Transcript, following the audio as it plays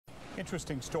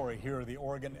Interesting story here. The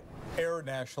Oregon Air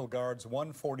National Guard's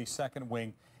 142nd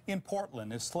Wing in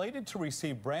Portland is slated to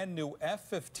receive brand new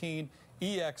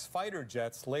F-15EX fighter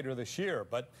jets later this year.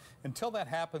 But until that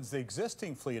happens, the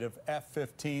existing fleet of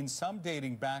F-15s, some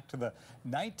dating back to the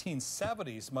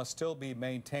 1970s, must still be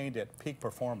maintained at peak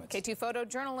performance. KATU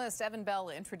photojournalist Evan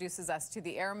Bell introduces us to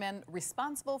the airmen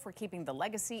responsible for keeping the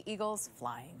legacy Eagles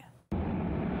flying.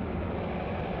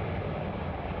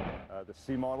 The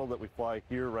C model that we fly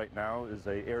here right now is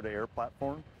a air-to-air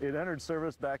platform. It entered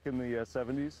service back in the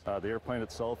 70s. The airplane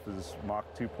itself is Mach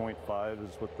 2.5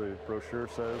 is what the brochure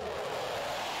says.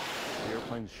 The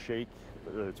airplanes shake.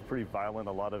 It's pretty violent,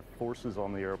 a lot of forces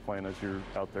on the airplane as you're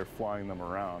out there flying them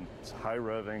around. It's high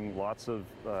revving, lots of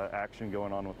action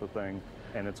going on with the thing,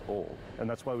 and it's old. And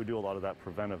that's why we do a lot of that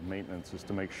preventive maintenance, is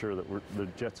to make sure that the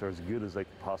jets are as good as they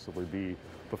could possibly be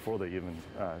before they even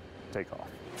take off.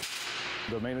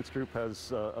 The maintenance group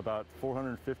has about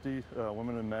 450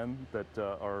 women and men that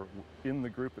are in the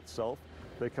group itself.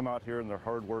 They come out here and they're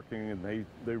hardworking, and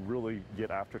they really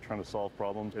get after trying to solve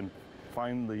problems and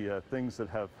find the things that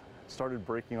have started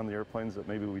breaking on the airplanes that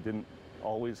maybe we didn't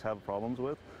always have problems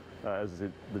with as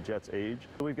the jets age.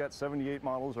 We've got 78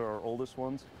 models are our oldest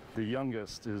ones. The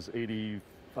youngest is 80,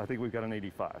 I think we've got an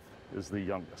 85 is the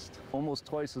youngest. Almost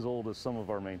twice as old as some of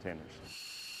our maintainers.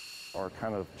 Our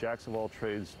kind of jacks of all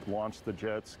trades launch the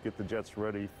jets, get the jets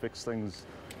ready, fix things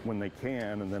when they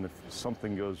can, and then if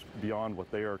something goes beyond what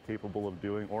they are capable of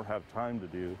doing or have time to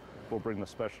do, we'll bring the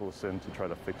specialists in to try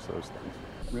to fix those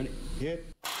things. Ready,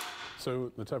 hit.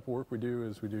 So the type of work we do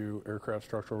is we do aircraft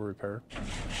structural repair.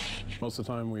 Most of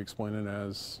the time we explain it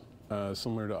as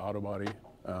similar to auto body.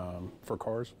 For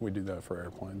cars, we do that for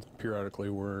airplanes. Periodically,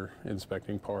 we're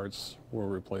inspecting parts, we're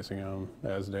replacing them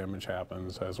as damage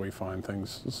happens, as we find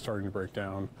things starting to break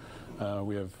down.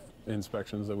 We have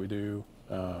inspections that we do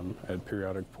at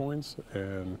periodic points,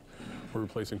 and we're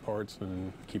replacing parts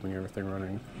and keeping everything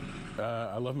running.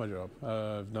 I love my job.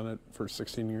 I've done it for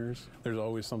 16 years. There's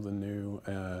always something new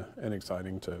and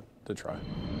exciting to try.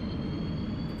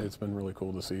 It's been really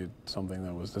cool to see something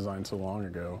that was designed so long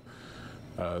ago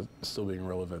still being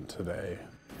relevant today.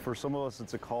 For some of us,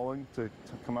 it's a calling to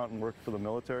come out and work for the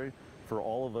military. For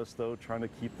all of us, though, trying to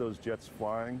keep those jets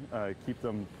flying, keep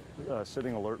them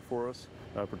sitting alert for us,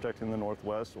 protecting the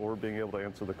Northwest, or being able to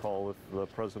answer the call if the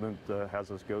president has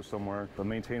us go somewhere. The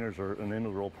maintainers are an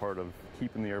integral part of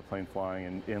keeping the airplane flying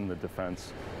and in the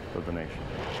defense of the nation.